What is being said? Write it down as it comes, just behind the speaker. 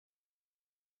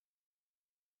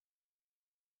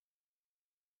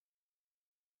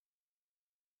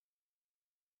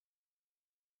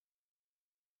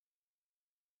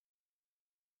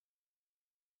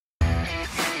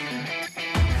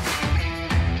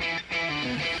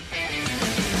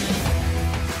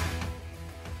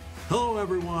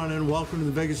everyone, and welcome to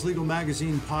the Vegas Legal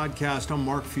Magazine podcast. I'm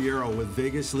Mark Fierro with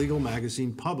Vegas Legal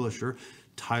Magazine publisher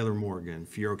Tyler Morgan,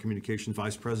 Fierro Communications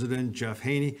Vice President Jeff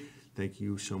Haney. Thank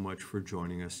you so much for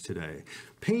joining us today.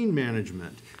 Pain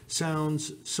management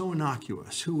sounds so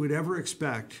innocuous. Who would ever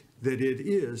expect that it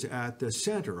is at the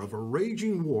center of a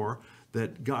raging war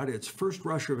that got its first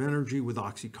rush of energy with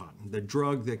OxyContin, the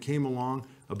drug that came along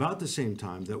about the same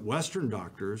time that Western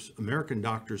doctors, American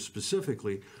doctors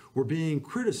specifically, were being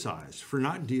criticized for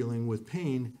not dealing with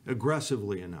pain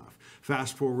aggressively enough.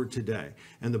 Fast forward today,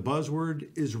 and the buzzword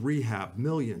is rehab.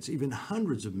 Millions, even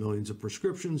hundreds of millions of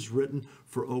prescriptions written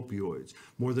for opioids.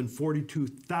 More than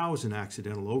 42,000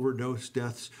 accidental overdose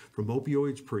deaths from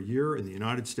opioids per year in the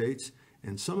United States,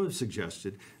 and some have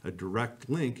suggested a direct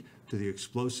link to the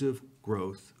explosive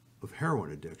growth of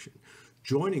heroin addiction.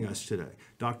 Joining us today,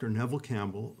 Dr. Neville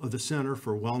Campbell of the Center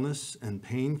for Wellness and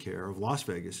Pain Care of Las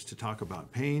Vegas to talk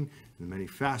about pain and the many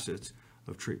facets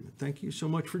of treatment. Thank you so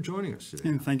much for joining us today.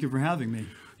 And thank you for having me.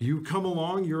 You come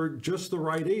along, you're just the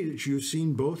right age. You've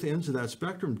seen both ends of that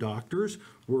spectrum. Doctors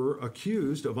were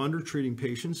accused of undertreating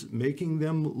patients, making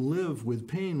them live with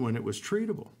pain when it was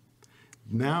treatable.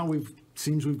 Now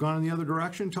seems we've gone in the other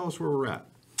direction. Tell us where we're at.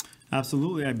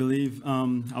 Absolutely. I believe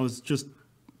I was just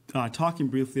talking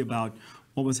briefly about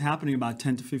what was happening about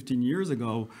 10 to 15 years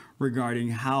ago regarding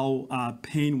how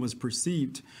pain was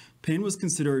perceived. Pain was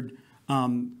considered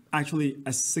actually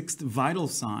a sixth vital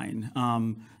sign.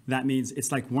 That means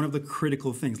it's like one of the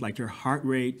critical things, like your heart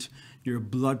rate, your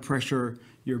blood pressure,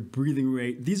 your breathing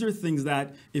rate. These are things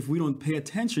that if we don't pay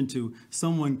attention to,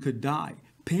 someone could die.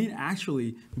 Pain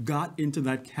actually got into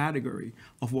that category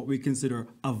of what we consider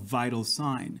a vital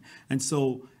sign. And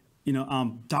so,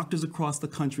 doctors across the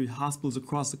country, hospitals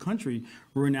across the country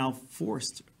were now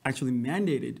forced, actually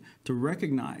mandated, to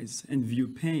recognize and view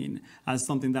pain as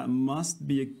something that must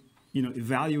be,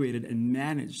 evaluated and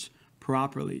managed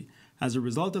properly. As a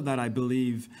result of that, I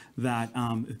believe that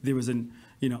there was an,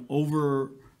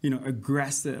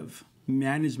 aggressive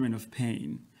management of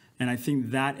pain. And I think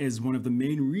that is one of the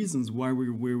main reasons why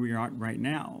we're where we are right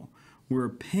now. Where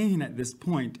pain at this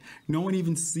point, no one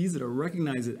even sees it or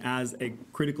recognizes it as a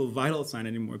critical vital sign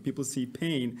anymore. People see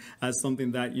pain as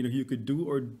something that you could do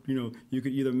or you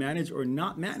could either manage or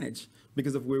not manage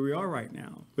because of where we are right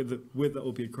now with the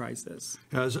opiate crisis.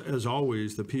 As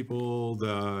always, the people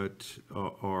that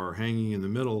are hanging in the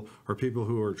middle are people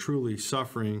who are truly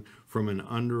suffering from an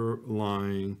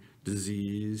underlying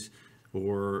disease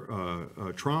or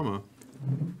trauma,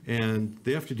 and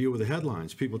they have to deal with the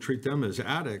headlines. People treat them as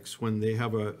addicts when they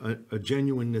have a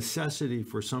genuine necessity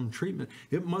for some treatment.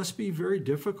 It must be very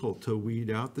difficult to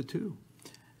weed out the two.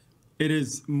 It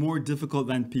is more difficult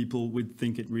than people would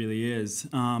think it really is,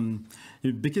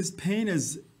 because pain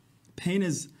is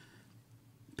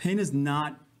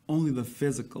not only the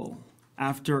physical.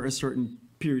 After a certain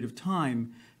period of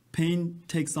time, pain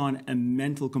takes on a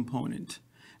mental component.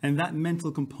 And that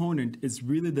mental component is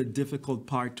really the difficult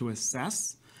part to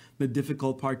assess, the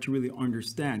difficult part to really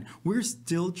understand. We're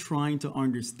still trying to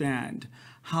understand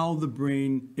how the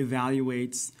brain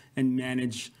evaluates and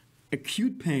manages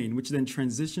acute pain, which then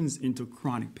transitions into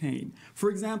chronic pain. For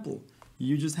example,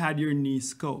 you just had your knee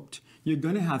scoped. You're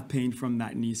going to have pain from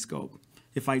that knee scope.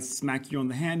 If I smack you on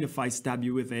the hand, if I stab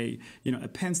you with a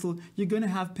pencil, you're going to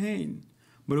have pain.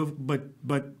 But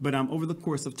over the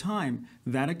course of time,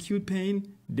 that acute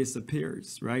pain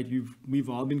disappears, right? We've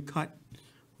all been cut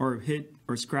or hit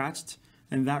or scratched,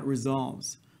 and that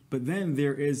resolves. But then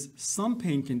there is some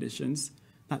pain conditions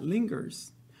that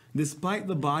lingers. Despite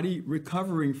the body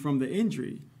recovering from the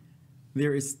injury,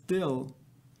 there is still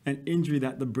an injury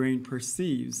that the brain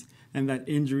perceives, and that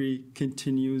injury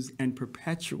continues and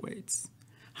perpetuates.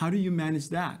 How do you manage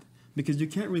that? Because you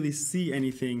can't really see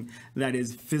anything that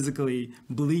is physically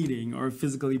bleeding or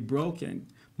physically broken,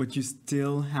 but you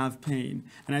still have pain.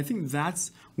 And I think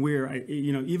that's where,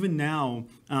 even now,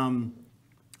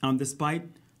 despite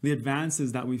the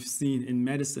advances that we've seen in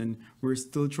medicine, we're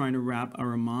still trying to wrap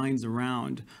our minds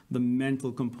around the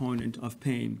mental component of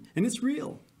pain. And it's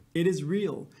real. It is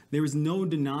real. There is no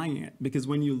denying it, because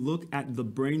when you look at the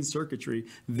brain circuitry,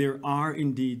 there are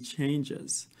indeed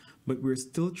changes. But we're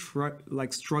still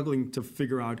struggling to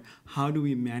figure out how do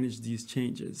we manage these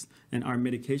changes. And are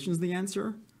medications the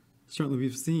answer? Certainly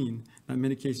we've seen that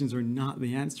medications are not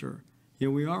the answer. Here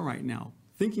we are right now,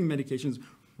 thinking medications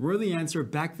were the answer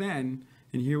back then,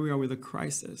 and here we are with a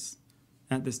crisis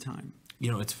at this time.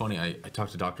 It's funny, I talk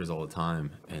to doctors all the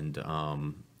time, and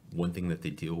one thing that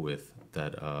they deal with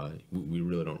that we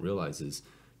really don't realize is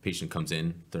patient comes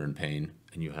in, they're in pain,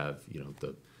 and you have,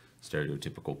 the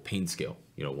stereotypical pain scale,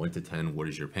 1 to 10, what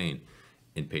is your pain?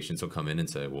 And patients will come in and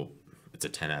say, well,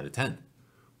 it's a 10 out of 10.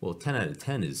 Well, 10 out of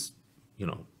 10 is,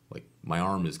 like my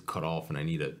arm is cut off and I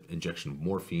need an injection of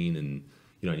morphine and,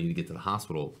 I need to get to the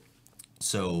hospital.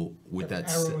 So with that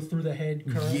arrow through the head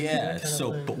current, yeah. that kind So,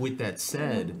 of thing. but with that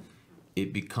said,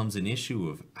 it becomes an issue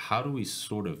of how do we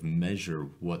sort of measure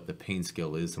what the pain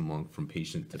scale is from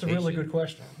patient to It's a patient. really good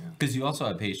question. Yeah. Because you also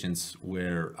have patients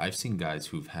where I've seen guys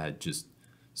who've had just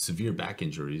severe back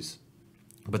injuries,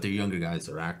 but they're younger guys,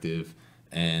 they're active,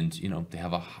 and they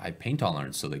have a high pain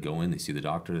tolerance. So they go in, they see the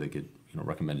doctor, they get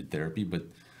recommended therapy, but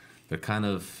they're kind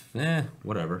of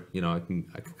whatever.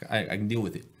 I can deal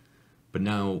with it. But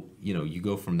now you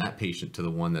go from that patient to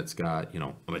the one that's got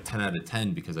I'm a 10 out of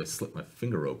 10 because I slipped my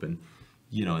finger open,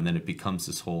 and then it becomes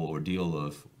this whole ordeal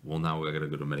of, well, now we got to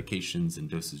go to medications and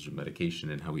dosage of medication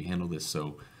and how we handle this.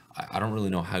 So I don't really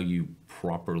know how you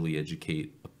properly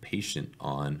educate a patient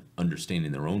on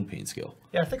understanding their own pain scale.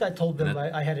 Yeah, I think I told them And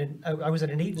I was at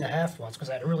an 8.5 once because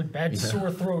I had a really bad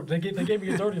sore throat. They gave me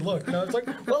a dirty look. And I was like,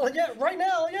 well, yeah, right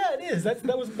now, yeah, it is. That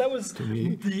was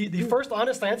the first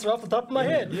honest answer off the top of my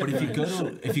head. But if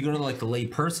you go to like the lay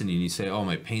person and you say, oh,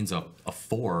 my pain's a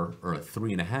 4 or a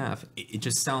 3.5, it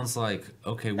just sounds like,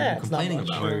 okay, what are you it's not complaining much.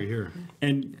 about? Why are you here?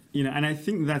 And and I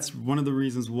think that's one of the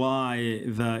reasons why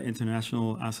the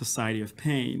International Society of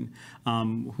Pain,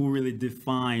 who really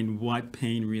define what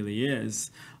pain really is,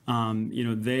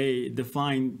 they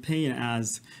define pain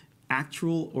as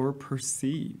actual or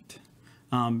perceived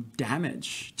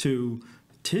damage to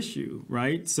tissue,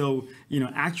 right? So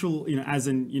actual, as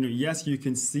in yes, you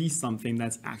can see something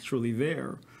that's actually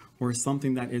there, or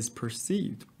something that is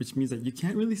perceived, which means that you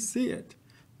can't really see it,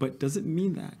 but doesn't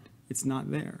mean that it's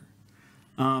not there.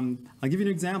 I'll give you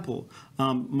an example.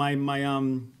 My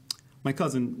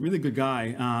cousin, really good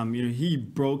guy, he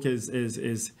broke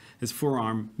his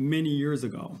forearm many years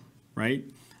ago, right?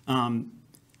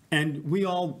 And we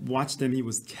all watched him. He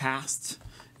was cast,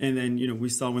 and then we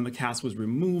saw when the cast was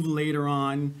removed later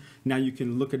on. Now you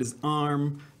can look at his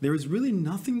arm. There is really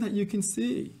nothing that you can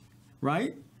see,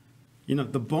 right?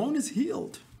 The bone is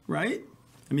healed, right?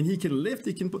 I mean, he can lift,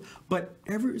 he can put, but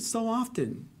every so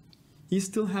often, he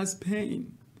still has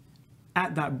pain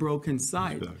at that broken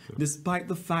site, Exactly. despite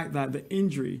the fact that the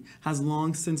injury has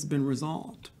long since been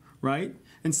resolved, right?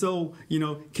 And so,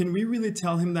 can we really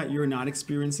tell him that you're not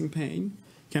experiencing pain?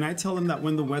 Can I tell him that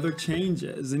when the weather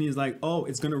changes and he's like, oh,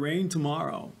 it's going to rain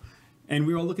tomorrow, and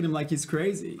we all look at him like he's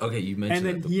crazy. Okay, you mentioned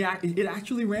and then it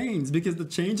actually rains because the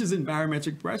changes in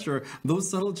barometric pressure, those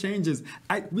subtle changes,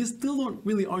 we still don't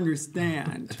really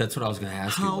understand That's what I was going to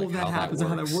ask how you, like, that happens and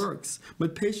how that works. works.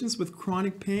 But patients with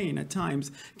chronic pain at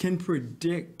times can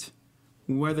predict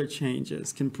weather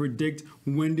changes, can predict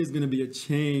when there's going to be a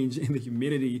change in the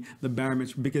humidity, the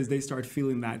barometric, because they start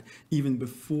feeling that even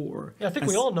before. Yeah, I think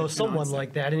we all know someone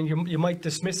like that, and you might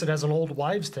dismiss it as an old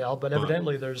wives' tale, but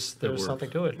evidently there's works. something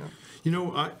to it.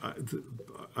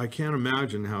 I can't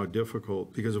imagine how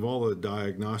difficult, because of all the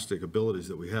diagnostic abilities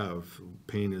that we have,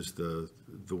 pain is the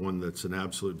one that's an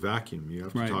absolute vacuum. You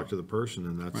have to Right. talk to the person,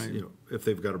 and that's, Right. if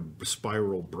they've got a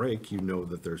spiral break,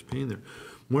 that there's pain there.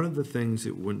 One of the things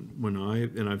that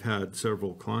and I've had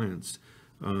several clients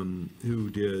who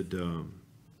did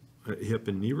hip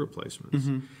and knee replacements,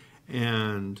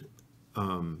 and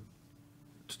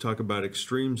to talk about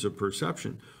extremes of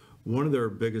perception, one of their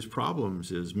biggest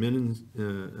problems is men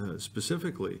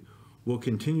specifically will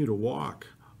continue to walk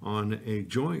on a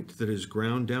joint that is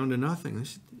ground down to nothing.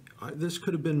 This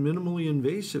could have been minimally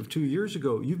invasive 2 years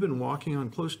ago. You've been walking on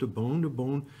close to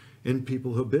bone, and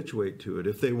people habituate to it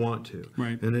if they want to.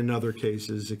 Right. And in other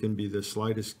cases, it can be the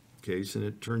slightest case, and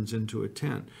it turns into a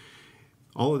 10.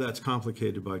 All of that's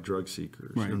complicated by drug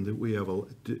seekers, Right. and that we have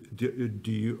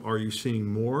are you seeing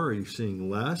more? Are you seeing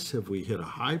less? Have we hit a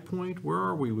high point? Where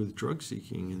are we with drug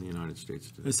seeking in the United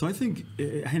States today? So I think,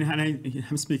 and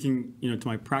I'm speaking, to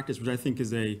my practice, which I think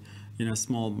is a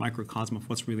small microcosm of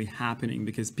what's really happening,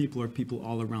 because people are people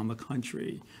all around the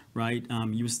country, right?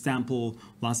 You sample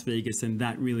Las Vegas, and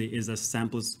that really is a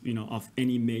sample, of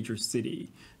any major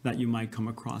city that you might come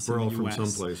across We're in all the from US.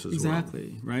 someplace as well.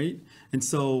 Exactly, right? And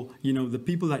so, the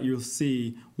people that you'll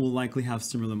see will likely have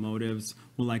similar motives,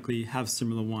 will likely have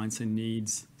similar wants and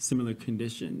needs, similar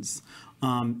conditions.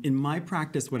 In my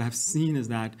practice, what I've seen is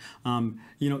that,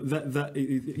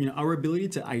 our ability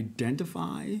to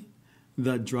identify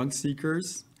the drug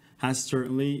seekers has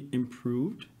certainly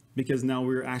improved, because now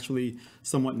we're actually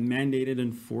somewhat mandated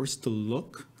and forced to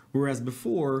look. Whereas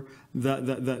before,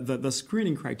 the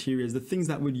screening criteria is the things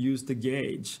that would use to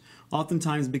gauge.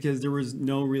 Oftentimes, because there was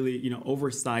no really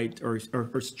oversight or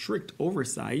strict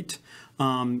oversight,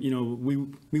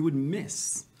 we would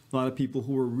miss a lot of people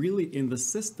who were really in the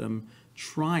system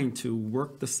trying to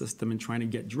work the system and trying to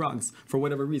get drugs for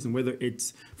whatever reason, whether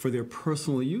it's for their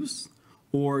personal use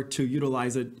or to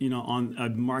utilize it, on a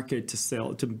market to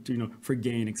sell, for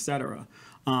gain, etc.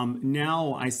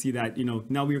 Now I see that,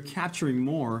 now we are capturing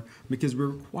more because we're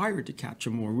required to capture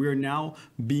more. We are now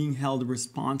being held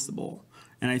responsible.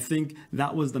 And I think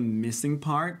that was the missing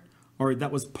part, or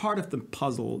that was part of the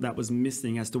puzzle that was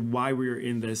missing as to why we are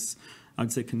in this, I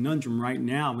would say, conundrum right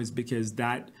now, is because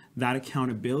that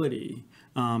accountability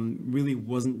really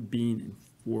wasn't being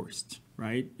enforced,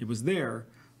 right? It was there,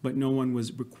 but no one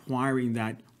was requiring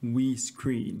that we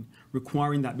screen,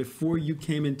 requiring that before you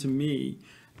came into me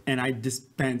and I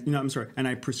dispense, and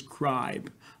I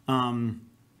prescribe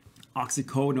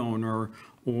oxycodone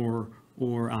or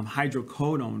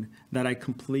hydrocodone, that I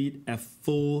complete a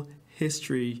full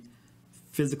history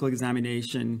physical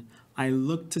examination. I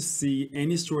look to see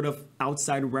any sort of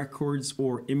outside records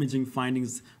or imaging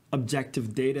findings,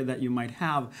 objective data that you might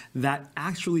have that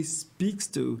actually speaks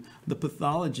to the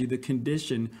pathology, the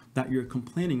condition that you're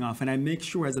complaining of. And I make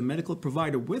sure as a medical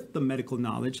provider with the medical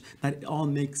knowledge that it all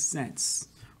makes sense,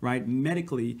 right?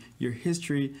 Medically, your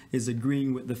history is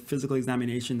agreeing with the physical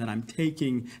examination that I'm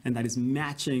taking, and that is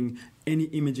matching any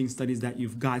imaging studies that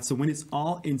you've got. So when it's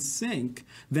all in sync,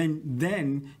 then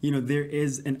there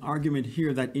is an argument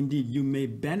here that indeed you may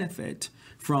benefit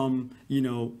from,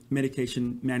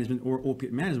 medication management or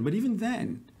opiate management. But even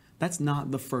then, that's not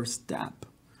the first step.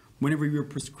 Whenever you're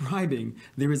prescribing,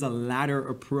 there is a ladder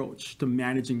approach to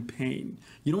managing pain.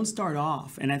 You don't start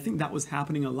off, and I think that was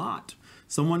happening a lot.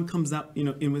 Someone comes up,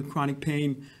 in with chronic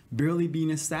pain, barely being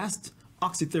assessed,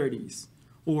 oxy-30s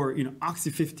or,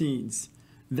 oxy-15s.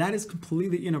 That is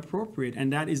completely inappropriate,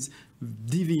 and that is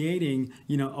deviating,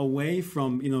 away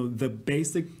from, the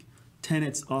basic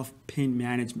tenets of pain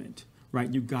management,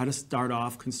 right? You got to start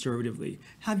off conservatively.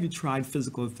 Have you tried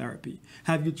physical therapy?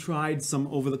 Have you tried some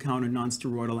over-the-counter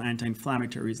non-steroidal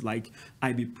anti-inflammatories like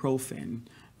ibuprofen?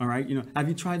 All right, have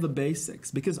you tried the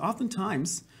basics? Because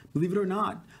oftentimes, believe it or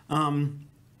not,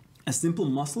 a simple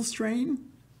muscle strain,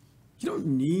 you don't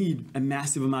need a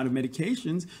massive amount of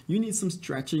medications. You need some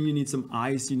stretching, you need some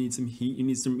ice, you need some heat, you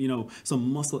need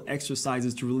some muscle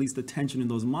exercises to release the tension in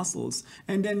those muscles.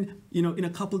 And then, in a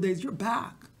couple of days, you're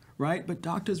back, right? But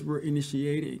doctors were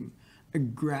initiating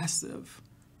aggressive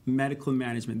medical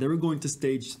management. They were going to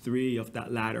stage 3 of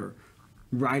that ladder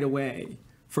right away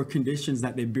for conditions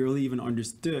that they barely even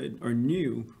understood or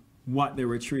knew what they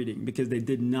were treating, because they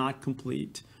did not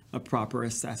complete a proper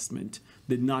assessment,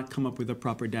 did not come up with a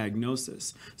proper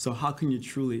diagnosis. So how can you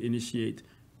truly initiate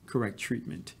correct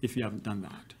treatment if you haven't done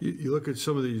that? You look at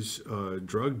some of these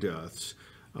drug deaths,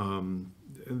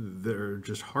 they're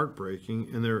just heartbreaking,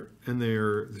 and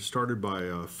they're started by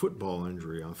a football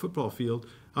injury on a football field,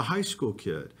 a high school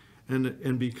kid.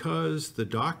 And because the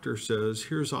doctor says,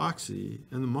 here's oxy,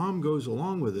 and the mom goes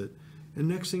along with it, and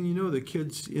next thing you know, the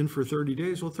kid's in for 30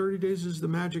 days. Well, 30 days is the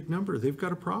magic number. They've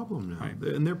got a problem now.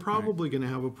 Right. And they're probably going to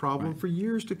have a problem for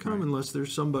years to come unless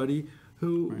there's somebody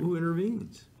who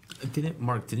intervenes.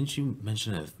 Mark, didn't you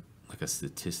mention a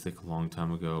statistic a long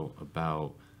time ago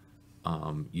about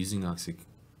using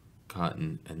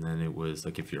Oxycontin, and then it was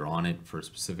like if you're on it for a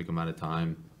specific amount of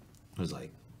time, it was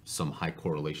like some high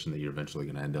correlation that you're eventually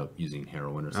going to end up using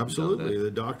heroin or something? Absolutely. The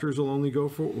doctors will only go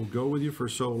with you for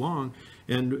so long.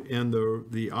 And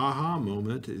the aha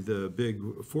moment, the big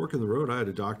fork in the road, I had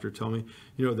a doctor tell me,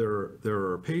 there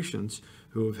are patients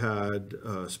who have had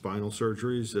spinal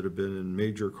surgeries that have been in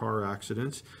major car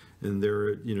accidents, and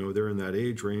they're in that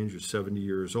age range of 70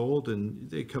 years old, and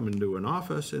they come into an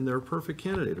office and they're a perfect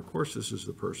candidate. Of course, this is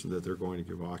the person that they're going to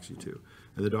give oxy to.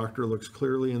 And the doctor looks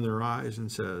clearly in their eyes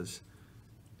and says,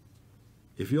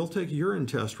 if you'll take a urine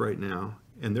test right now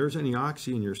and there's any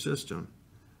oxy in your system,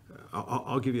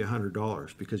 I'll give you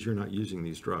 $100 because you're not using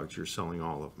these drugs. You're selling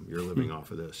all of them. You're living off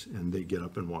of this. And they get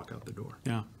up and walk out the door.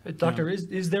 Yeah. Doctor,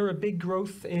 is there a big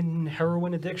growth in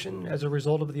heroin addiction as a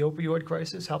result of the opioid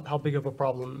crisis? How big of a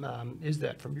problem is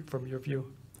that from your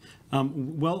view?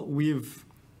 Well, we've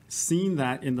seen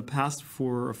that in the past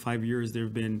 4 or 5 years, there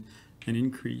have been an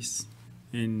increase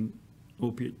in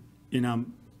opiate,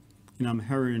 in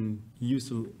heroin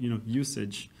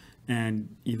usage,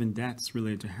 and even deaths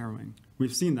related to heroin.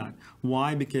 We've seen that.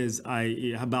 Why? Because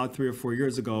about 3 or 4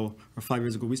 years ago, or 5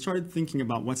 years ago, we started thinking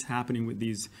about what's happening with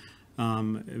these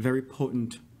very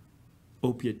potent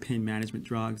opiate pain management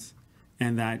drugs,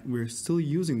 and that we're still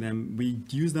using them. We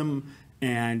use them,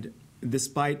 and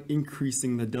despite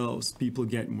increasing the dose, people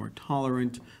get more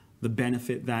tolerant. The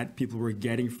benefit that people were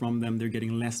getting from them, they're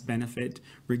getting less benefit.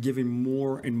 We're giving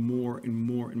more and more and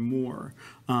more and more.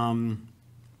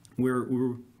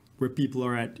 where people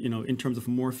are at, in terms of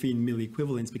morphine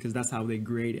milliequivalents, because that's how they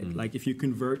grade it. Like if you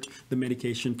convert the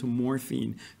medication to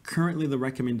morphine, currently the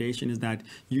recommendation is that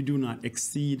you do not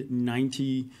exceed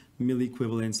 90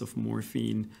 milliequivalents of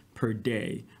morphine per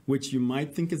day, which you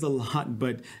might think is a lot,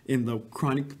 but in the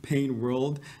chronic pain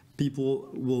world, people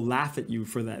will laugh at you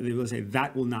for that. They will say,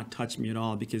 that will not touch me at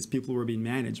all, because people were being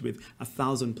managed with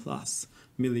 1,000 plus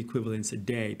milliequivalents a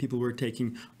day. People were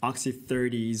taking Oxy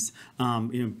 30s,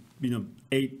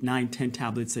 8, 9, 10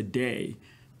 tablets a day,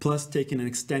 plus taking an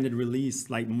extended release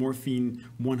like morphine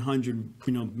 100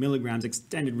 milligrams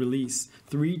extended release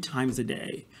 3 times a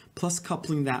day, plus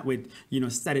coupling that with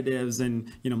sedatives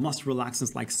and muscle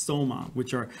relaxants like Soma,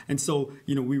 and so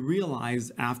we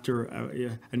realized after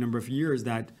a number of years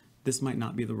that this might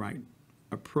not be the right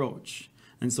approach,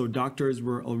 and so doctors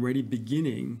were already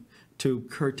beginning to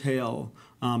curtail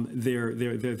their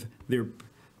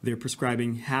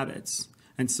prescribing habits.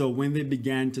 And so when they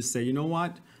began to say, you know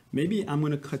what, maybe I'm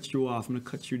going to cut you off, I'm going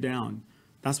to cut you down,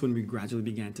 that's when we gradually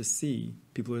began to see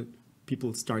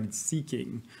people started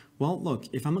seeking, well, look,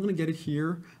 if I'm not going to get it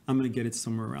here, I'm going to get it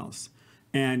somewhere else.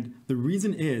 And the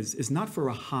reason is, it's not for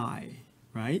a high,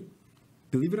 right?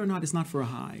 Believe it or not, it's not for a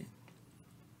high.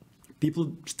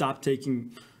 People stop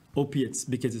taking opiates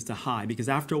because it's a high, because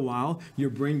after a while,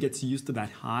 your brain gets used to that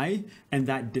high and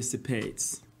that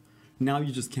dissipates. Now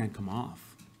you just can't come off.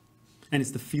 And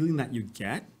it's the feeling that you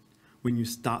get when you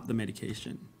stop the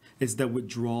medication. It's the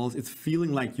withdrawals. It's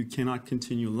feeling like you cannot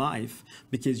continue life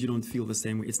because you don't feel the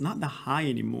same way. It's not the high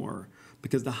anymore,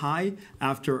 because the high,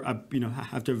 after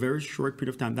a very short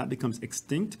period of time, that becomes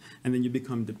extinct, and then you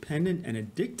become dependent and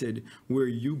addicted, where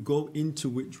you go into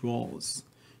withdrawals.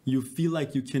 You feel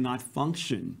like you cannot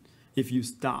function if you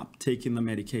stop taking the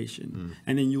medication.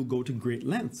 And then you'll go to great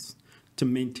lengths to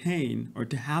maintain or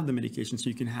to have the medication so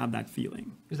you can have that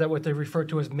feeling. Is that what they refer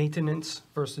to as maintenance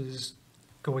versus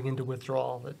going into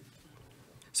withdrawal?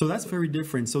 So that's very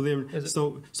different. So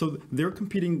they're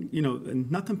competing,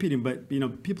 not competing, but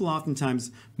people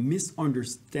oftentimes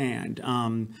misunderstand,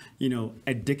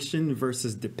 addiction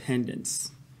versus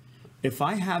dependence. If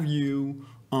I have you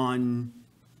on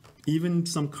even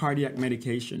some cardiac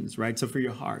medications, right? So for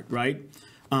your heart, right?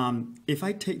 If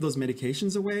I take those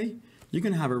medications away, you're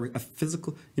going to have a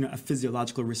physical, a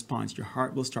physiological response. Your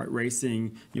heart will start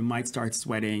racing. You might start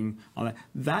sweating. All that.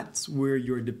 That's where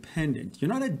you're dependent. You're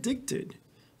not addicted.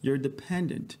 You're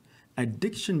dependent.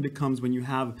 Addiction becomes when you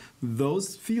have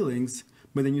those feelings,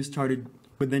 but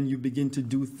then you begin to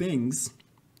do things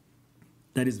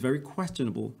that is very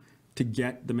questionable to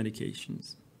get the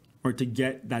medications or to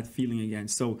get that feeling again.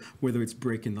 So whether it's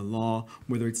breaking the law,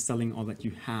 whether it's selling all that you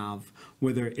have,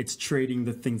 whether it's trading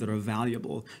the things that are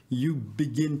valuable, you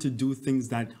begin to do things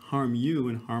that harm you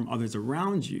and harm others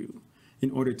around you in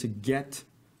order to get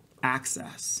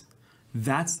access.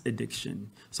 That's addiction.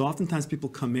 So oftentimes people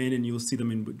come in and you'll see them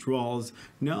in withdrawals.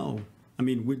 No,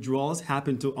 withdrawals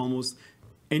happen to almost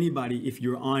anybody if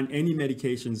you're on any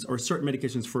medications or certain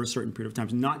medications for a certain period of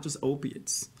time, not just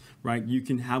opiates. Right? You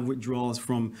can have withdrawals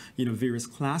from, various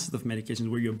classes of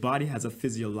medications where your body has a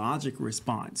physiologic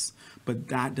response, but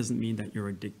that doesn't mean that you're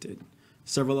addicted.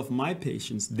 Several of my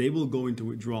patients, they will go into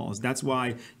withdrawals. That's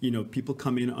why, people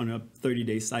come in on a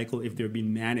 30-day cycle if they're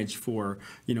being managed for,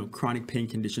 chronic pain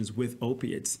conditions with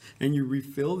opiates, and you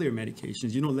refill their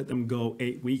medications. You don't let them go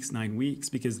 8 weeks, 9 weeks,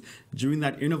 because during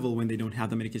that interval when they don't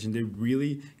have the medication, they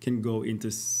really can go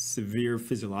into severe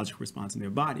physiological response in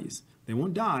their bodies. They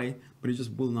won't die, but it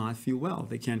just will not feel well.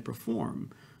 They can't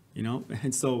perform,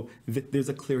 and so there's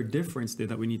a clear difference there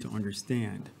that we need to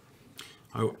understand.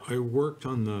 I worked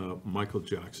on the Michael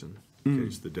Jackson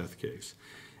case, the death case,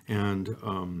 and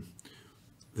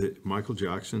Michael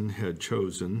Jackson had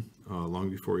chosen, long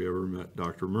before he ever met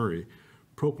Dr. Murray,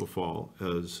 propofol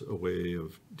as a way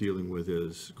of dealing with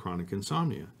his chronic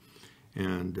insomnia.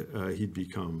 And he'd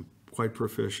become quite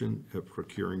proficient at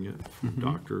procuring it from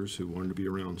doctors who wanted to be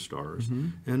around stars,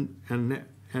 and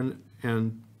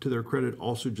to their credit,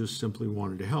 also just simply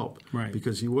wanted to help, right?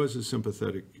 Because he was a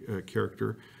sympathetic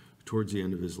character. Towards the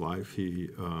end of his life,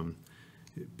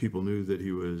 people knew that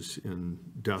he was in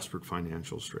desperate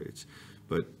financial straits,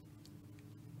 but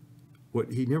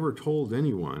what he never told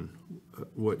anyone,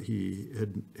 what he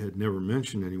had never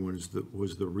mentioned to anyone,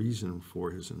 was the reason for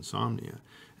his insomnia,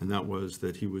 and that was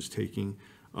that he was taking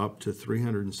up to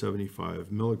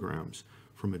 375 milligrams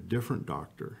from a different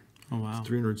doctor. Oh, wow.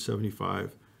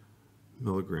 375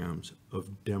 milligrams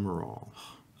of Demerol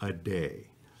a day.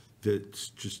 That's,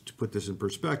 just to put this in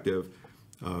perspective,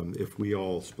 if we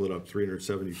all split up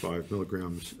 375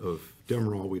 milligrams of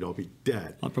Demerol, we'd all be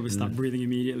dead. I'll probably stop breathing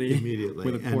immediately.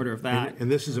 With a quarter of that.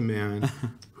 And this is a man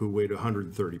who weighed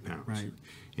 130 pounds. Right.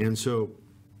 And so,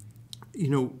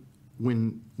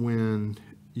 when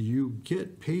you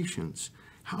get patients,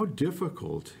 how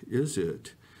difficult is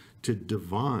it to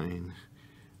divine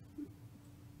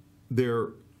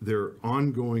their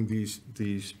ongoing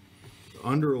these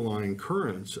underlying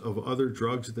currents of other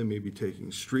drugs that they may be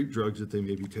taking, street drugs that they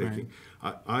may be taking?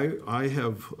 Right. I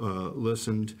have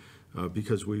listened,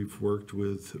 because we've worked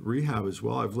with rehab as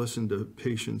well, I've listened to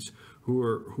patients who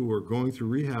are going through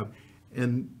rehab,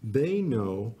 and they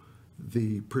know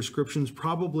the prescriptions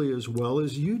probably as well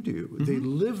as you do. Mm-hmm. They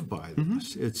live by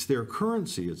this. Mm-hmm. It's their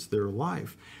currency. It's their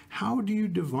life. How do you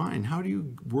divine? How do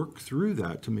you work through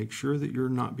that to make sure that you're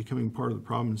not becoming part of the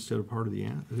problem instead of part of the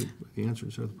answer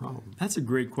instead of the problem? That's a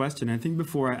great question. I think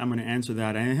before I'm going to answer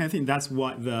that, I think that's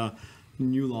what the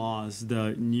new laws,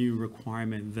 the new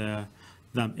requirement, the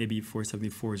AB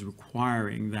 474 is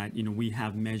requiring, that we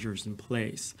have measures in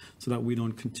place so that we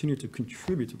don't continue to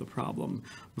contribute to the problem.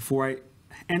 Before I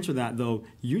answer that, though,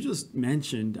 you just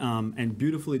mentioned and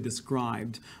beautifully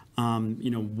described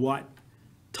what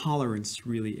tolerance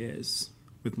really is,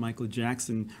 with Michael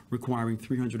Jackson requiring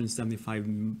 375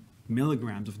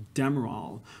 milligrams of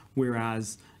Demerol,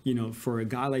 whereas for a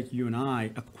guy like you and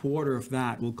I, a quarter of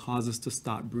that will cause us to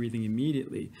stop breathing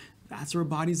immediately. That's our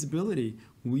body's ability.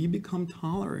 We become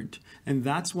tolerant, and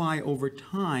that's why over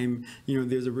time, there were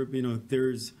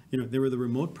the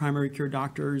remote primary care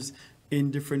doctors in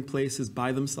different places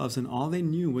by themselves, and all they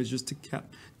knew was just to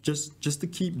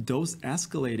keep dose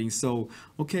escalating. So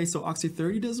Oxy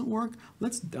 30 doesn't work,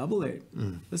 let's double it.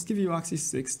 Let's give you Oxy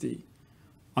 60.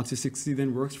 Oxy 60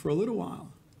 then works for a little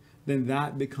while, then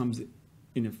that becomes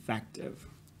ineffective.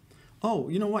 Oh,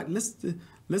 you know what?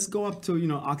 Let's go up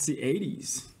to Oxy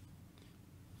 80s.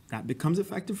 That becomes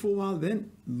effective for a while,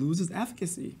 then loses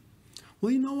efficacy.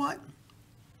 Well, you know what?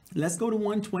 Let's go to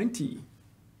 120.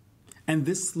 And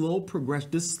this slow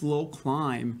progression, this slow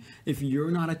climb, if you're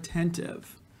not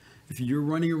attentive, if you're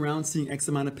running around seeing X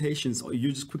amount of patients, or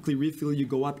you just quickly refill, you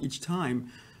go up each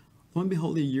time, lo and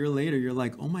behold, a year later, you're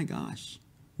like, oh my gosh,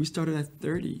 we started at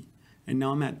 30, and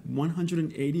now I'm at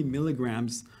 180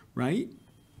 milligrams, right?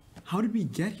 How did we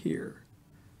get here?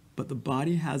 But the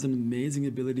body has an amazing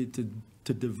ability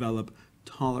to develop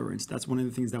tolerance. That's one of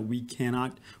the things that we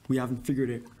haven't figured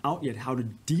it out yet how to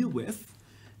deal with.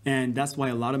 And that's why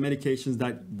a lot of medications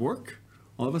that work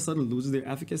all of a sudden loses their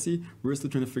efficacy. We're still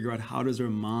trying to figure out how does our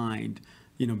mind,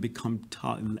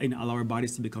 allow our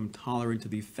bodies to become tolerant to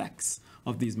the effects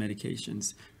of these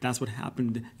medications. That's what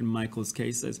happened in Michael's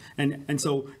cases. And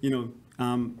so,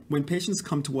 when patients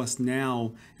come to us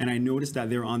now, and I notice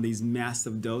that they're on these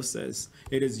massive doses,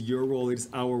 it is your role, it is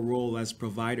our role as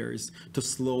providers to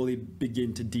slowly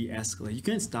begin to de-escalate. You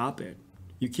can't stop it.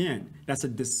 You can't. That's a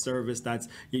disservice.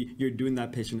 You're doing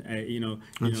that patient.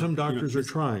 And some doctors are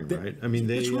trying, right? I mean,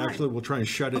 they actually will try and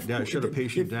shut it down, shut a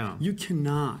patient down. You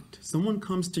cannot. Someone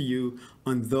comes to you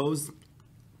on those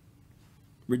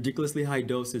ridiculously high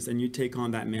doses, and you take on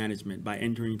that management by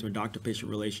entering into a doctor-patient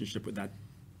relationship with that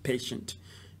patient.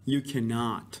 You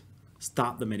cannot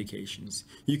stop the medications.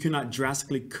 You cannot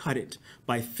drastically cut it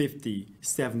by 50,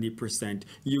 70%.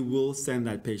 You will send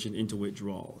that patient into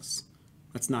withdrawals.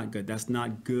 That's not good. That's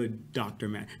not good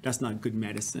that's not good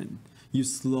medicine. You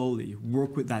slowly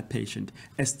work with that patient,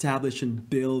 establish and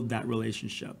build that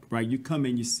relationship, right? You come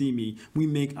in, you see me, we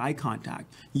make eye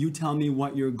contact. You tell me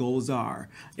what your goals are.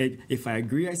 If I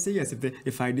agree, I say yes.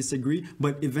 If I disagree,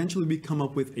 but eventually we come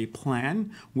up with a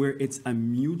plan where it's a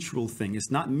mutual thing.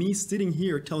 It's not me sitting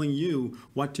here telling you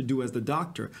what to do as the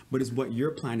doctor, but it's what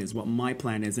your plan is, what my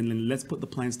plan is, and then let's put the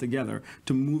plans together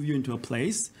to move you into a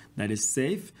place that is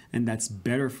safe and that's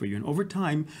better for you. And over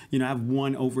time, I've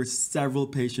won over several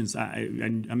patients. I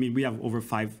mean, we have over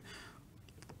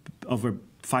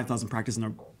 5,000 practice in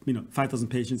our, 5,000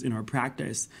 patients in our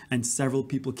practice, and several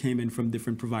people came in from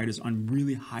different providers on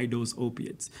really high dose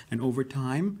opiates. And over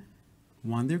time,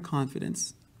 won their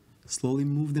confidence, slowly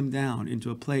moved them down into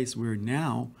a place where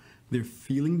now they're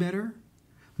feeling better,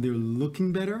 they're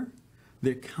looking better,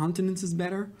 their countenance is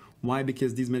better. Why?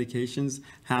 Because these medications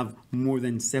have more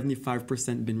than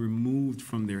 75% been removed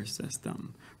from their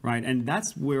system, right? And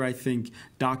that's where I think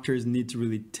doctors need to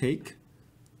really take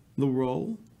the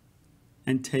role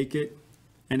and take it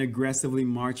and aggressively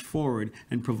march forward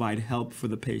and provide help for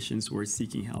the patients who are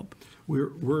seeking help.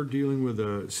 We're dealing with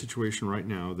a situation right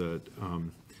now that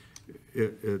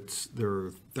there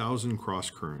are 1,000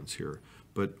 cross currents here.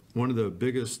 But one of the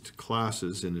biggest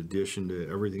classes, in addition to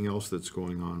everything else that's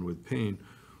going on with pain,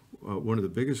 one of the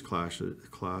biggest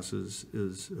classes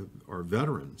is are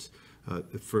veterans.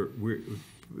 We're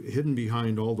hidden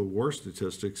behind all the war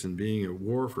statistics and being at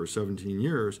war for 17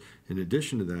 years. In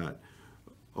addition to that,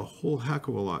 a whole heck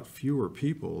of a lot fewer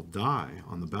people die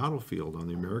on the battlefield on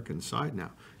the American side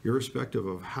now, irrespective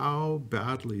of how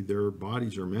badly their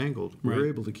bodies are mangled. We're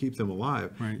able to keep them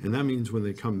alive. Right. And that means when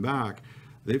they come back,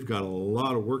 they've got a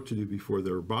lot of work to do before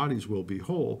their bodies will be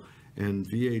whole. And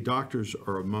VA doctors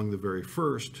are among the very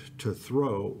first to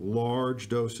throw large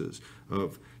doses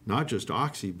of not just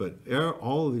oxy, but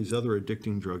all of these other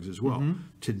addicting drugs as well.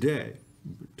 Today,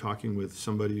 talking with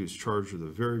somebody who's charged with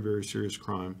a very, very serious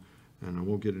crime, and I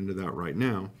won't get into that right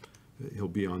now. He'll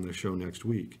be on the show next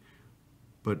week.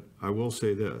 But I will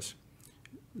say this.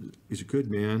 He's a good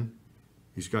man.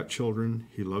 He's got children.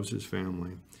 He loves his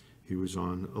family. He was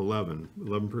on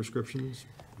 11 prescriptions?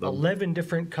 11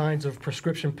 different kinds of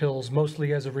prescription pills,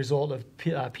 mostly as a result of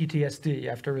PTSD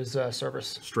after his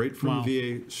service. Straight from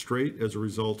the VA, straight as a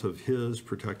result of his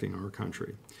protecting our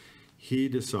country. He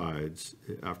decides,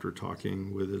 after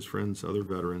talking with his friends, other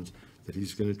veterans, that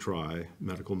he's going to try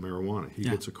medical marijuana. He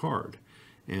gets a card,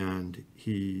 and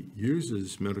he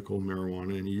uses medical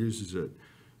marijuana, and he uses it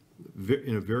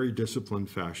in a very disciplined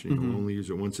fashion. He'll only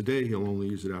use it once a day. He'll only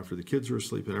use it after the kids are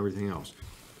asleep and everything else.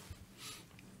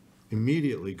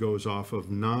 Immediately goes off of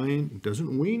 9,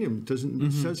 doesn't wean him,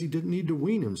 says he didn't need to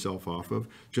wean himself off of,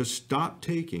 just stopped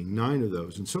taking 9 of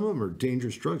those. And some of them are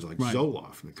dangerous drugs like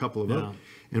Zoloft and a couple of others,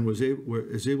 and was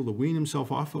able to wean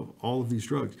himself off of all of these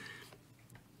drugs.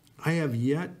 I have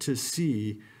yet to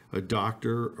see a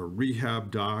doctor, a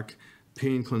rehab doc,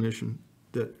 pain clinician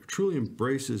that truly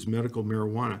embraces medical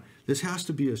marijuana. This has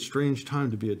to be a strange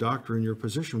time to be a doctor in your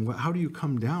position. How do you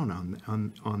come down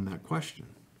on that question?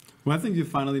 Well, I think you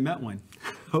finally met one.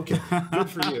 Okay, good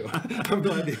for you. I'm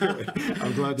glad to hear it.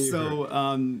 I'm glad to hear it.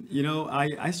 So, you know,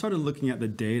 I started looking at the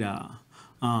data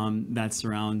that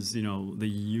surrounds, you know, the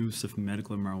use of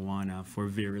medical marijuana for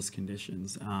various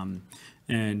conditions.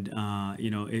 And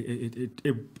you know,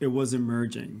 it was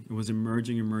emerging. It was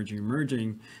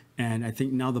emerging. And I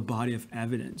think now the body of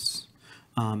evidence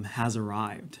has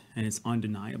arrived, and it's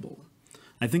undeniable.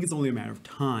 I think it's only a matter of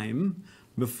time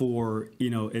before, you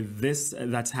know, if this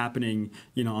that's happening,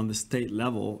 you know, on the state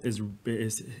level is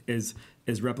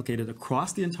replicated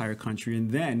across the entire country,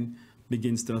 and then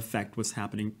begins to affect what's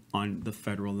happening on the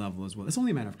federal level as well. It's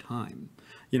only a matter of time.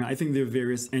 You know, I think there are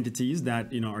various entities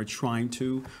that, you know, are trying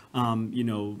to,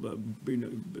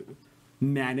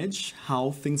 manage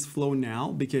how things flow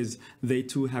now, because they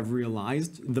too have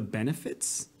realized the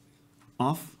benefits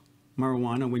of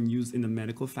marijuana when used in a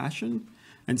medical fashion.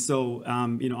 And so,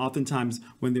 you know, oftentimes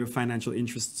when there are financial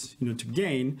interests, you know, to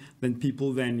gain, then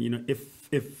people then, you know,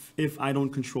 if I don't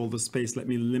control the space, let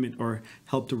me limit or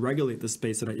help to regulate the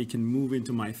space so that it can move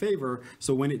into my favor.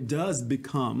 So when it does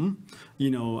become,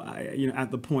 you know, at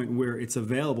the point where it's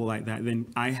available like that, then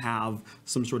I have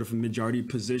some sort of a majority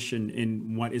position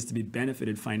in what is to be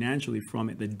benefited financially from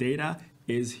it. The data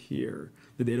is here.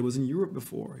 The data was in Europe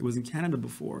before. It was in Canada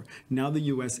before. Now the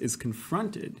U.S. is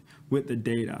confronted with the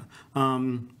data.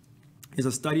 There's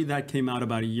a study that came out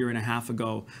about 1.5 years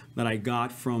ago that I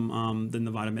got from the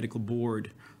Nevada Medical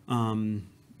Board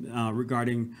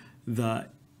regarding the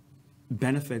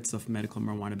benefits of medical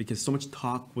marijuana, because so much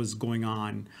talk was going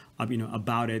on, you know,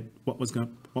 about it, what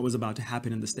was about to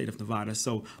happen in the state of Nevada.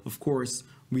 So of course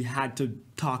we had to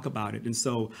talk about it, and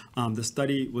so the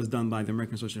study was done by the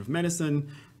American Association of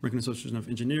Medicine, American Association of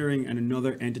Engineering, and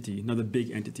another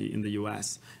big entity in the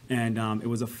U.S. And it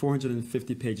was a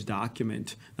 450-page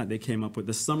document that they came up with.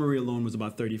 The summary alone was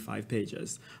about 35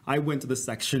 pages. I went to the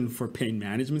section for pain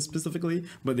management specifically,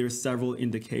 but there are several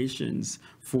indications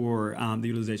for the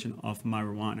utilization of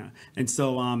marijuana. And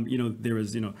so, you know, there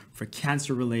is, you know, for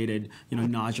cancer-related, you know,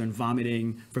 nausea and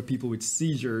vomiting, for people with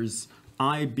seizures.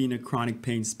 I, being a chronic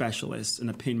pain specialist and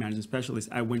a pain management specialist,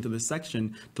 I went to this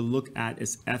section to look at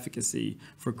its efficacy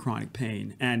for chronic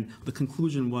pain. And the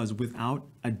conclusion was, without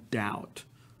a doubt,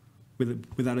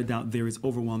 there is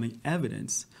overwhelming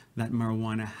evidence that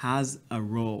marijuana has a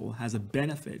role, has a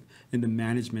benefit in the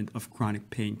management of chronic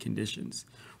pain conditions.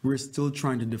 We're still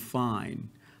trying to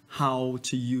define how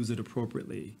to use it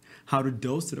appropriately, how to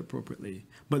dose it appropriately,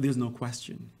 but there's no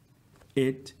question.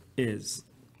 It is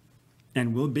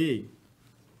and will be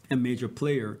a major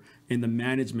player in the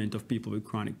management of people with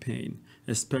chronic pain,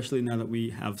 especially now that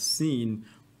we have seen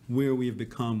where we have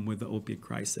become with the opiate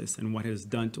crisis and what it has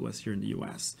done to us here in the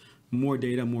U.S. More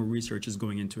data, more research is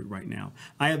going into it right now.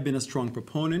 I have been a strong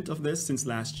proponent of this since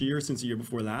last year, since the year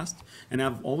before last, and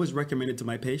I've always recommended to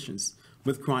my patients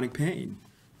with chronic pain,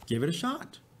 give it a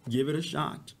shot. Give it a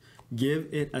shot. Give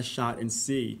it a shot and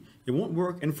see. It won't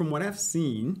work. And from what I've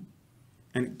seen,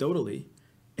 anecdotally,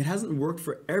 it hasn't worked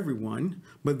for everyone,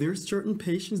 but there's certain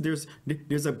patients,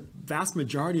 there's a vast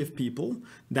majority of people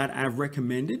that I've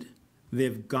recommended.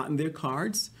 They've gotten their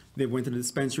cards. They went to the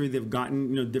dispensary. They've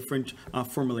gotten different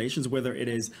formulations, whether it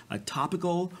is a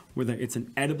topical, whether it's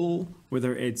an edible,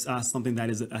 whether it's something that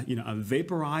is a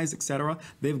vaporized, etc.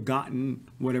 They've gotten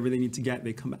whatever they need to get.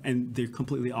 They come and they're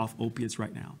completely off opiates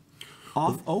right now.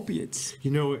 Off opiates.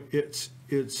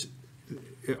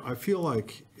 I feel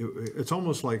like it's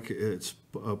almost like it's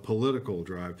a political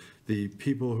drive. The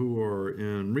people who are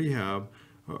in rehab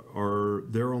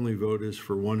their only vote is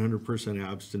for 100%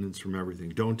 abstinence from everything.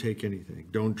 Don't take anything.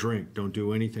 Don't drink. Don't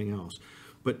do anything else.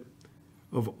 But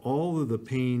of all the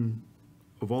pain,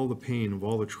 of all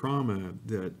the trauma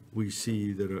that we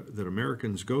see that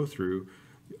Americans go through,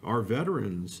 our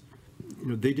veterans,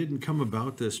 they didn't come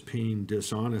about this pain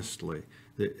dishonestly.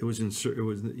 It was in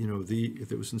service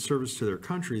to their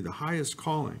country, the highest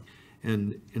calling,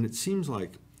 and it seems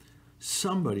like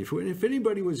somebody, if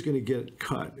anybody was going to get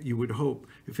cut, you would hope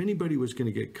if anybody was going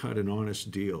to get cut an honest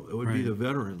deal, it would be the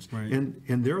veterans, and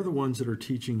they're the ones that are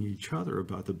teaching each other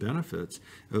about the benefits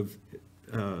of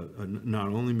not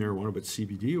only marijuana but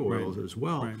CBD oils as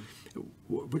well.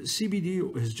 But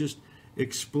CBD has just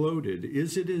exploded.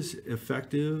 Is it as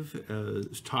effective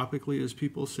as topically as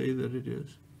people say that it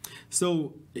is?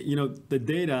 So, the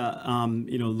data,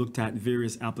 looked at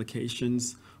various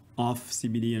applications of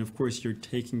CBD, and of course, you're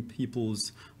taking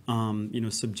people's,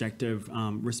 subjective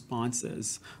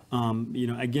responses.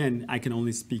 Again, I can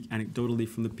only speak anecdotally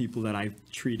from the people that I've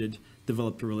treated,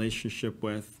 developed a relationship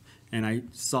with, and I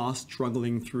saw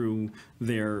struggling through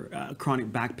their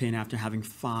chronic back pain after having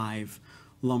 5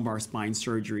 lumbar spine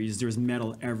surgeries. There's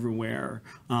metal everywhere.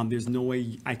 There's no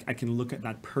way I can look at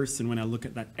that person when I look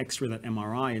at that X-ray, that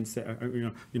MRI, and say,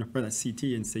 or that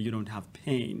CT, and say you don't have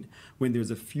pain. When there's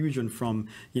a fusion from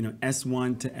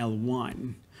S1 to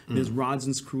L1, there's rods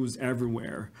and screws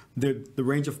everywhere. The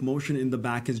range of motion in the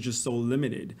back is just so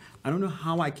limited. I don't know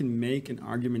how I can make an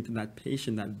argument to that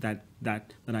patient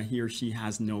that he or she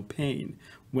has no pain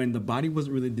when the body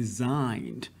wasn't really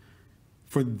designed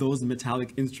for those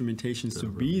metallic instrumentations to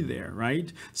be there,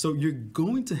 right? So you're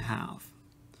going to have,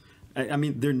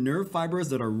 there are nerve fibers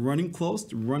that are running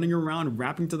close, running around,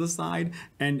 wrapping to the side,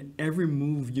 and every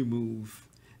move you move,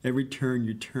 every turn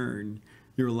you turn,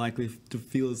 you're likely to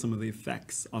feel some of the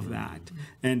effects of that.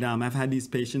 And I've had these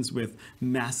patients with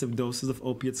massive doses of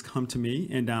opiates come to me,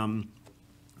 and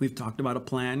we've talked about a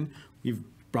plan. We've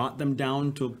brought them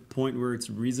down to a point where it's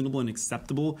reasonable and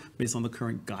acceptable based on the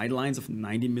current guidelines of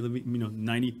 90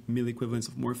 milliequivalents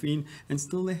of morphine, and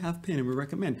still they have pain. And we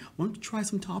recommend, why don't you try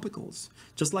some topicals?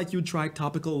 Just like you try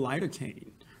topical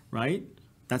lidocaine, right?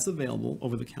 That's available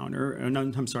over the counter.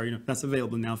 That's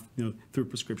available now through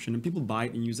prescription, and people buy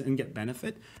it and use it and get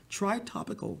benefit. Try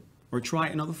topical or try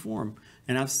another form.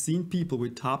 And I've seen people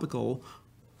with topical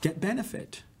get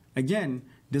benefit. Again,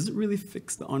 does it really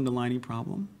fix the underlying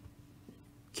problem?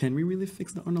 Can we really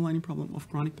fix the underlying problem of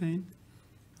chronic pain?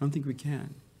 I don't think we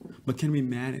can. But can we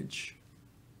manage?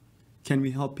 Can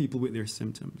we help people with their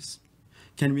symptoms?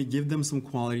 Can we give them some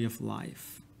quality of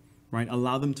life, right?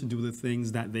 Allow them to do the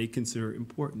things that they consider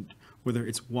important, whether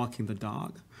it's walking the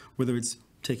dog, whether it's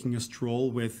taking a stroll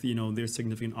with, their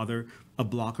significant other a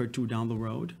block or 2 down the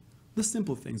road. The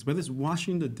simple things, whether it's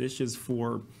washing the dishes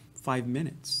for 5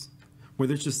 minutes,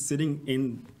 whether it's just sitting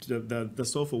in the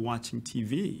sofa watching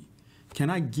TV. Can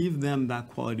I give them that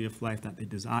quality of life that they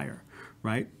desire,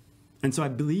 right? And so I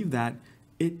believe that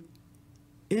it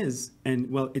is,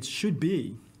 it should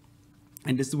be,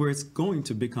 and this is where it's going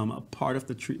to become a part of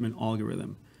the treatment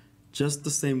algorithm. Just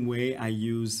the same way I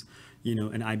use,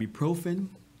 an ibuprofen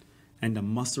and a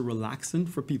muscle relaxant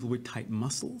for people with tight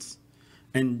muscles,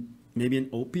 and maybe an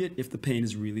opiate if the pain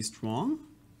is really strong,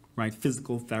 right?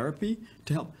 Physical therapy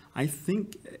to help. I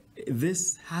think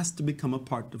this has to become a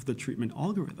part of the treatment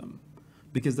algorithm.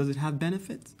 Because does it have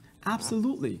benefits?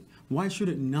 Absolutely. Why should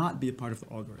it not be a part of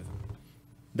the algorithm?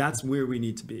 That's where we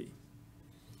need to be.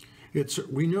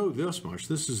 We know this much.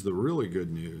 This is the really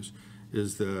good news,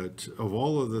 is that of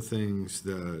all of the things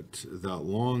that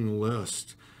long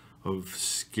list of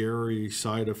scary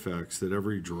side effects that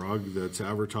every drug that's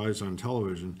advertised on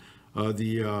television,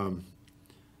 the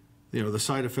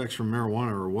side effects from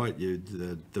marijuana are what?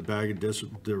 The bag of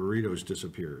Doritos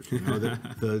disappeared.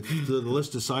 The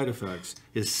list of side effects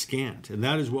is scant, and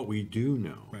that is what we do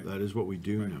know. Right. That is what we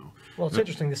do know. Well, it's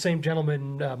interesting. The same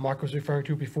gentleman Mark was referring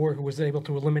to before, who was able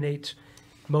to eliminate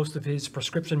most of his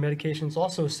prescription medications,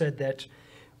 also said that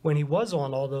when he was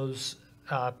on all those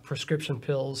prescription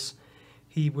pills,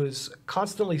 he was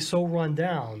constantly so run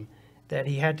down that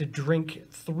he had to drink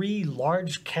 3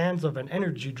 large cans of an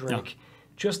energy drink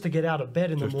just to get out of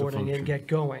bed in the Just to morning and function. get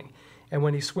going. And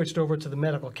when he switched over to the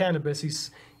medical cannabis,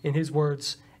 he's, in his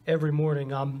words, every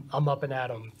morning I'm up and at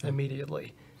 'em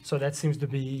immediately. So that seems to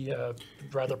be a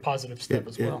rather positive step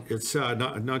as well. It's sad,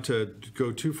 not to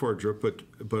go too far, Drip,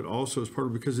 but also as part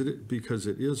of, because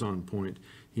it is on point.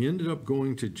 He ended up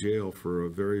going to jail for a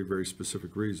very, very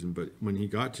specific reason, but when he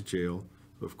got to jail,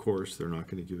 of course, they're not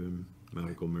going to give him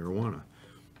medical marijuana.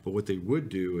 But what they would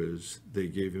do is they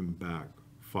gave him back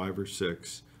 5 or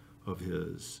 6 of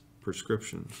his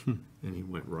prescriptions, and he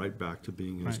went right back to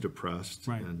being as depressed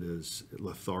and as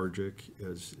lethargic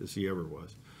as he ever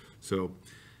was. So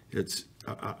it's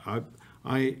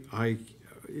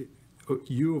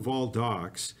you of all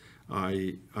docs,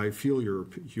 I feel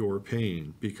your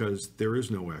pain, because there is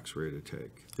no X-ray to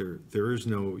take. There is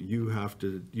no, you have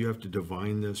to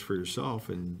divine this for yourself,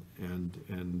 and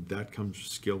that comes with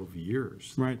skill of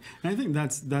years. Right. And I think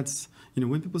that's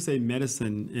when people say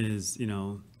medicine is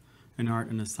an art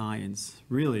and a science,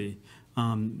 really,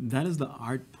 that is the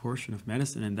art portion of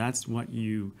medicine, and that's what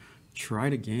you try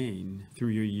to gain through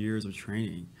your years of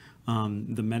training.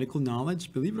 The medical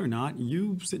knowledge, believe it or not,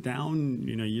 you sit down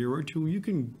a year or two, you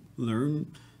can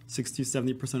learn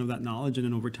 60-70% of that knowledge, and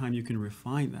then over time you can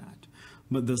refine that.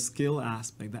 But the skill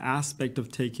aspect, the aspect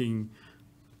of taking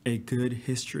a good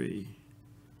history,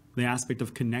 the aspect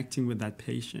of connecting with that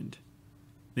patient,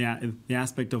 the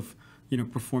aspect of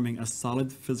performing a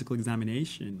solid physical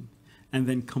examination, and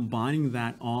then combining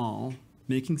that all,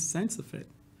 making sense of it,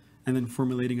 and then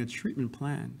formulating a treatment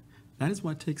plan. That is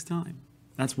what takes time.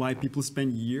 That's why people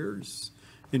spend years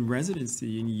in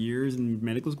residency, and years in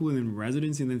medical school, and in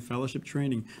residency, and then fellowship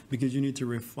training, because you need to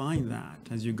refine that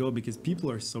as you go, because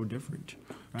people are so different.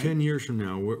 Right? 10 years from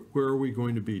now, where are we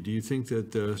going to be? Do you think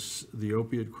that the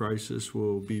opiate crisis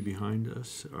will be behind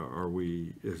us?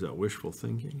 Is that wishful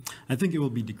thinking? I think it will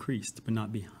be decreased, but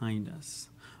not behind us.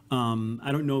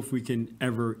 I don't know if we can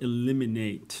ever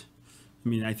eliminate.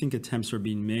 I think attempts are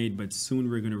being made, but soon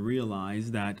we're going to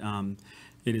realize that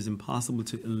it is impossible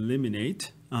to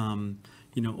eliminate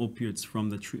opiates from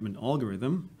the treatment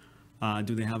algorithm.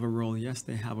 Do they have a role? Yes,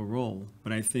 they have a role.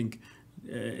 But I think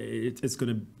it's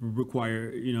going to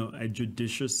require, a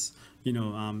judicious,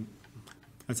 some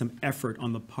effort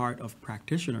on the part of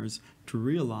practitioners to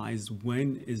realize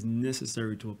when is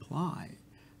necessary to apply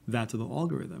that to the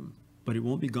algorithm. But it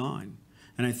won't be gone.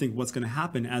 And I think what's going to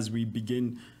happen as we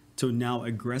begin to now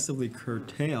aggressively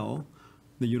curtail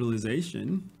the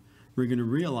utilization, we're going to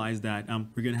realize that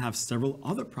we're going to have several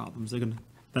other problems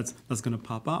that's going to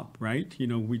pop up, right?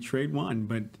 We trade one,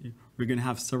 but we're going to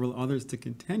have several others to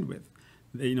contend with.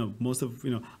 Most of,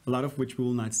 a lot of which we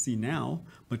will not see now,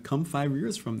 but come 5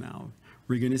 years from now,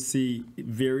 we're going to see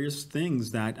various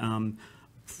things that,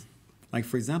 like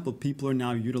for example, people are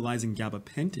now utilizing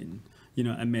gabapentin,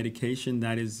 a medication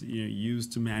that is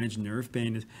used to manage nerve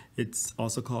pain. It's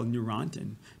also called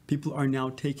Neurontin. People are now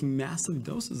taking massive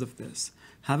doses of this,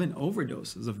 having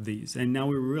overdoses of these, and now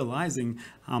we're realizing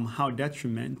how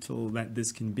detrimental that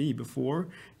this can be. Before,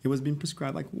 it was being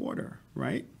prescribed like water,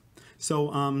 right?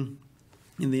 So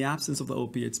in the absence of the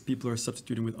opiates, people are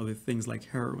substituting with other things like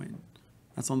heroin.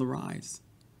 That's on the rise.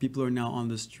 People are now on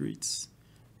the streets,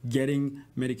 getting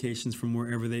medications from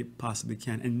wherever they possibly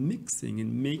can, and mixing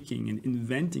and making and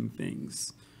inventing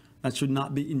things that should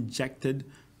not be injected,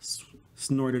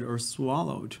 snorted, or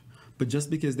swallowed, but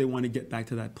just because they want to get back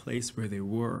to that place where they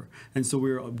were. And so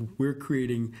we're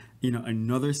creating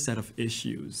another set of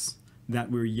issues that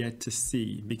we're yet to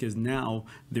see, because now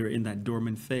they're in that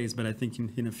dormant phase. But I think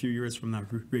in a few years from now,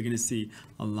 we're going to see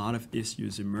a lot of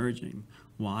issues emerging.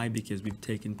 Why? Because we've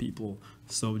taken people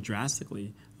so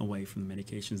drastically away from the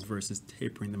medications versus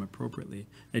tapering them appropriately.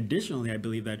 Additionally, I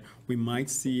believe that we might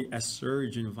see a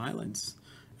surge in violence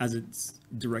as it's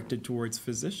directed towards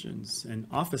physicians and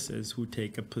offices who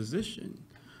take a position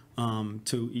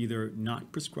to either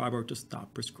not prescribe or to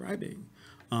stop prescribing.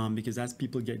 Because as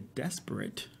people get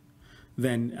desperate,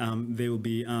 then they will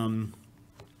be, out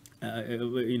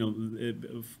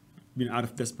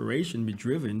of desperation, be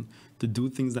driven to do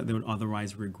things that they would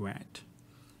otherwise regret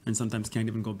and sometimes can't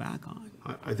even go back on.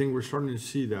 I think we're starting to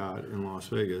see that in Las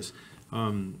Vegas.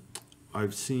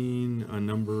 I've seen a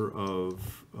number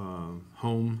of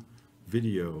home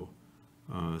video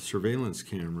surveillance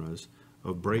cameras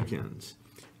of break-ins,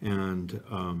 and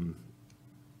I've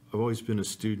always been a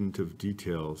student of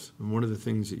details. And one of the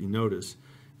things that you notice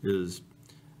is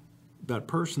that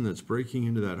person that's breaking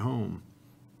into that home,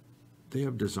 they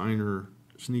have designer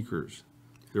sneakers.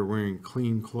 They're wearing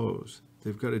clean clothes.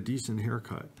 They've got a decent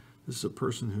haircut. This is a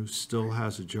person who still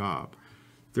has a job.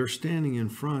 They're standing in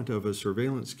front of a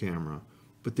surveillance camera,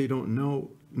 but they don't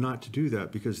know not to do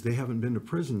that because they haven't been to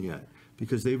prison yet,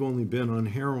 because they've only been on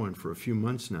heroin for a few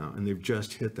months now, and they've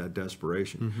just hit that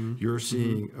desperation. You're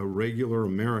seeing a regular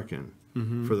American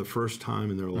for the first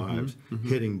time in their lives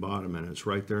hitting bottom, and it's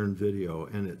right there in video,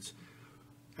 and it's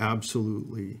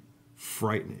absolutely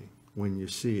frightening when you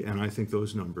see, and I think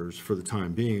those numbers, for the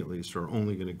time being at least, are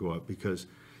only going to go up because,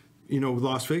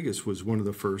 Las Vegas was one of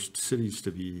the first cities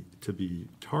to be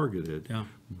targeted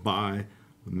by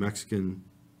Mexican,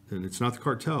 and it's not the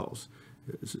cartels,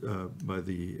 it's, by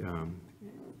the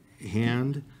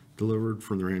hand delivered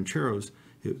from the rancheros.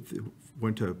 It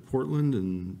went to Portland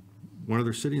and one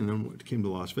other city, and then came to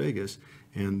Las Vegas.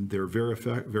 And they're very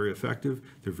effective.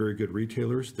 They're very good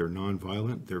retailers. They're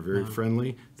nonviolent. They're very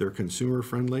friendly. They're consumer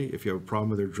friendly. If you have a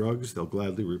problem with their drugs, they'll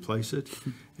gladly replace it.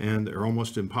 And they're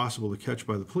almost impossible to catch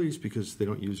by the police because they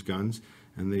don't use guns,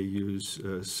 and they use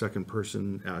a second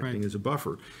person acting as a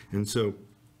buffer. And so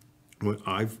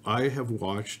I have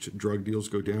watched drug deals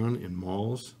go down in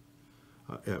malls,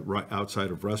 right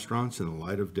outside of restaurants in the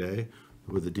light of day,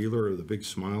 with the dealer with a big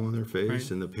smile on their face,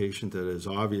 and the patient that is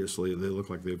obviously, they look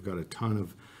like they've got a ton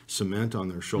of cement on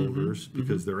their shoulders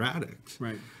because they're addicts.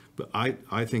 Right. But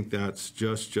I think that's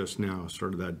just now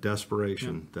sort of that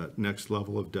desperation, that next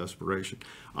level of desperation.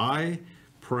 I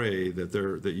pray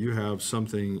that you have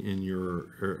something in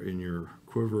your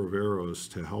quiver of arrows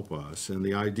to help us, and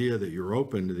the idea that you're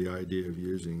open to the idea of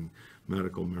using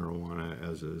medical marijuana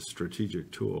as a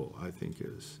strategic tool, I think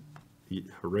is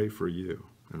hooray for you.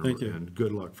 And, Thank you. And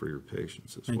good luck for your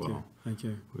patients as well. Thank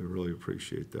you. We really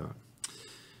appreciate that.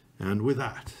 And with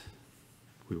that,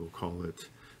 we will call it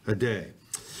a day.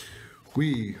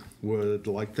 We would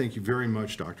like, thank you very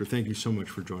much, Doctor. Thank you so much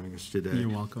for joining us today. You're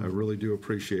welcome. I really do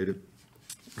appreciate it.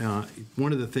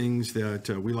 One of the things that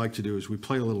we like to do is we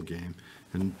play a little game,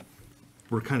 and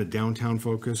we're kind of downtown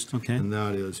focused. Okay. And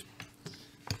that is,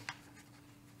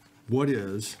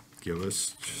 give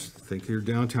us, just think of your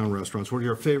downtown restaurants. What are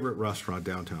your favorite restaurant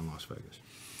downtown Las Vegas?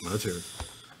 Let's hear it.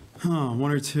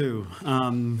 One or two.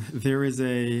 There is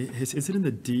is it in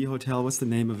the D Hotel? What's the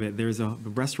name of it? There's a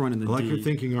restaurant in the D. I like your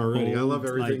thinking already. I love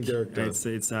everything Derek does.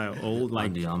 It's old,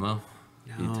 like, Andiamo,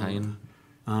 the Italian.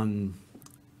 I'm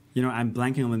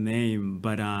blanking on the name,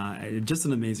 but just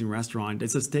an amazing restaurant.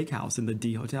 It's a steakhouse in the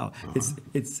D Hotel.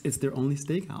 It's their only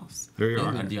steakhouse. There you Oh,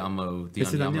 are. Andiamo, the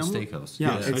Is it Andiamo Andiamo? Steakhouse.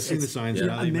 Yeah, Yes, I see the signs yeah,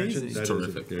 now. You amazing. mentioned that. It's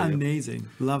terrific. There you go. Amazing.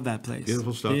 Love that place.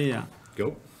 Beautiful stuff. Yeah.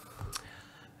 Go.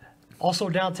 Also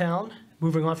downtown,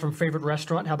 moving on from favorite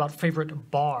restaurant, how about favorite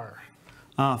bar?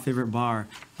 Favorite bar.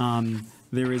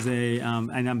 There is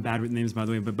and I'm bad with names, by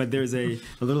the way, but there's a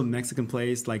little Mexican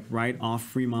place, like right off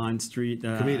Fremont Street.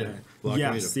 Comida. La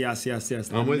Yes.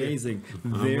 I'm with you. Amazing.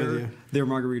 I'm with you. Their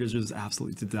margaritas are just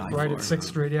absolutely to die Right for. at 6th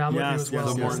Street, yeah, I'm with you Yes, as well.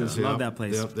 yes, The yes, Mortons, yes. Love yep. that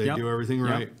place. Yep, they Yep. do everything Yep.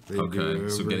 right. They do Okay,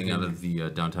 so getting out everything. of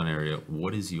the downtown area,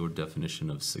 what is your definition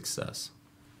of success?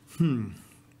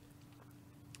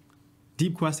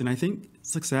 Deep question. I think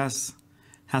success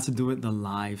has to do with the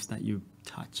lives that you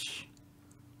touch,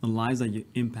 the lives that you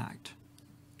impact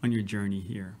on your journey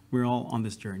here. We're all on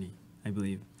this journey, I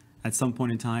believe. At some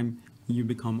point in time, you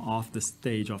become off the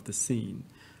stage, off the scene.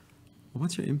 But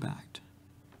what's your impact?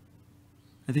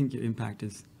 I think your impact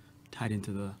is tied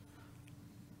into the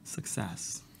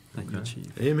success that you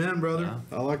achieve. Amen, brother.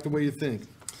 I like the way you think.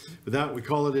 With that, we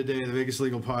call it a day, the Vegas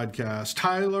Legal Podcast.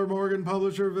 Tyler Morgan,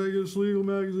 publisher of Vegas Legal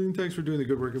Magazine. Thanks for doing the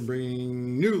good work and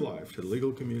bringing new life to the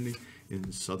legal community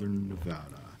in Southern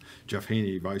Nevada. Jeff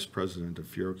Haney, Vice President of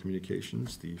Fiero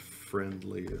Communications, the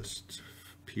friendliest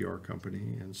PR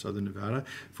company in Southern Nevada.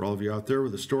 For all of you out there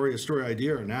with a story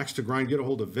idea, or an axe to grind, get a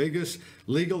hold of Vegas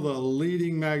Legal, the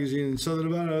leading magazine in Southern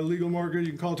Nevada legal market. You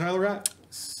can call Tyler at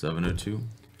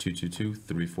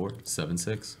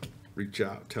 702-222-3476. reach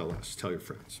out, tell us, tell your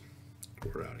friends.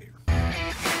 We're out of here.